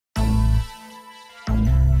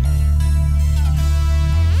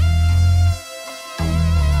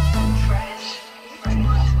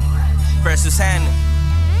Montana.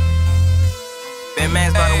 Ben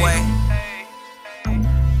Mans, by the way.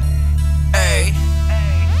 Hey.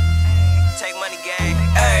 Take money, gang.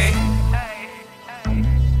 Hey.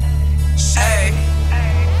 Hey.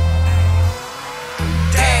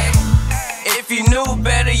 Damn. If you knew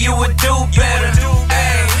better, you would do better.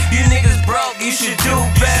 Hey. You niggas broke, you should do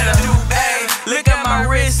better. Hey. Look at my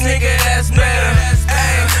wrist, nigga, that's better.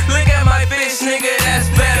 Hey. Look at my bitch, nigga, that's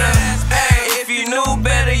better. Hey. If you knew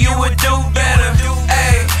better, you would do better.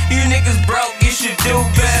 Hey. You niggas broke, you should do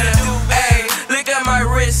better. Hey. Look at my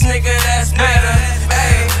wrist, nigga, that's better.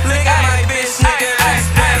 Hey. Look at my bitch, nigga, that's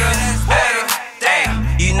better. Hey.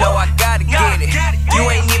 You know I gotta get it. You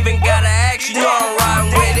ain't even gotta ask, you know I'm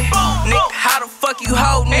riding with it. Nigga, how the fuck you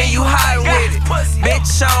holdin' it? You hiding with it.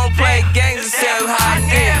 Bitch, I don't play games and tell you how I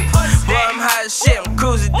did it. Boy, I'm high as shit, I'm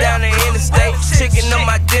cruising down the interstate. Chicken on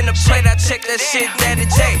my dinner plate, I check that shit that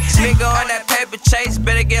it take. Nigga on that paper chase,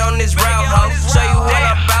 better get on this route, ho. Show you what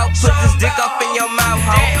I'm about, put this dick up in your mouth,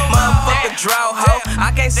 ho. Motherfucker drought, ho.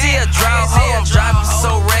 I can't see a drought, ho. I'm driving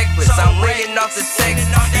so reckless, I'm ringing off the text.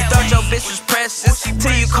 You thought your bitch was precious,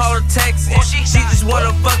 till you call her Texas. She just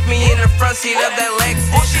wanna fuck me in the front seat of that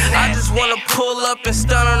Lexus. I just wanna pull up and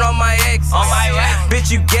stun on all my exes.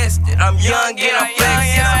 Bitch, you guessed it, I'm young and I'm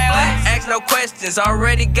flexing. Ask no questions,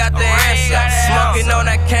 already got the answer. Smoking on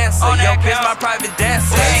that cancer, yo bitch, my private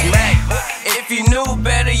dancer. If you knew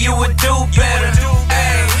better, you would do better.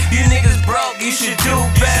 Ay, you niggas broke, you should do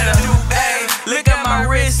better. Ay, look at my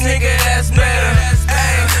wrist, nigga, that's better.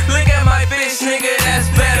 Ay, look at my bitch, nigga, that's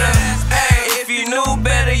better. Ay, if you knew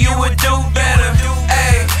better, you would do better.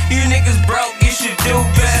 Ay, you niggas broke, you should do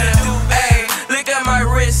better. Ay, look at my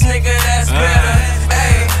wrist, nigga, that's better.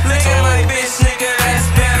 Ay, look at my bitch, nigga, that's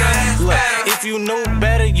better. Look, if you knew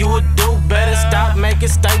better, you would do better. Stop making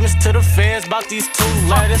statements to the feds about these 2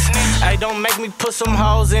 letters. Hey, don't make me put some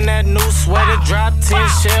hoes in that new sweater. Drop 10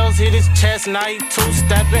 shells, hit his chest, now he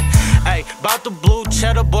 2-stepping. Hey, bout the blue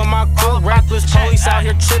cheddar, boy, my crew reckless. Police out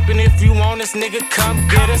here tripping, if you want us, nigga, come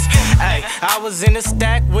get us. Hey, I was in the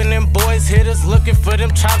stack when them boys hit us. Looking for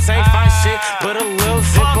them chops, ain't find shit but a little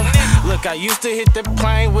zipper. Look, I used to hit the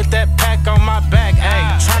plane with that pack on my back. Hey,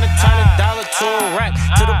 tryna turn $1 to a rack.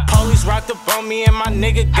 Till the police rocked up on me and my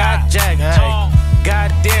nigga got jacked. Hey,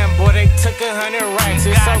 goddamn, boy, they took 100 racks.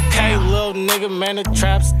 It's okay, little nigga, man, the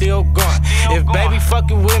trap's still going. If baby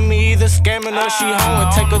fucking with me, either scamming or she home.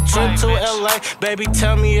 And take a trip to LA, baby,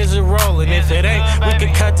 tell me is it rolling? If it ain't, we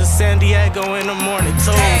can cut to San Diego in the morning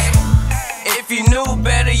too. If you knew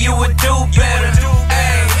better, you would do better.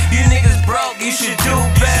 Ay, you niggas broke, you should do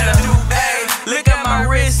better. Ay, look at my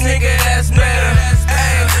wrist, nigga, that's better.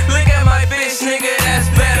 Ay, look at my bitch, nigga, that's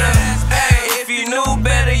better.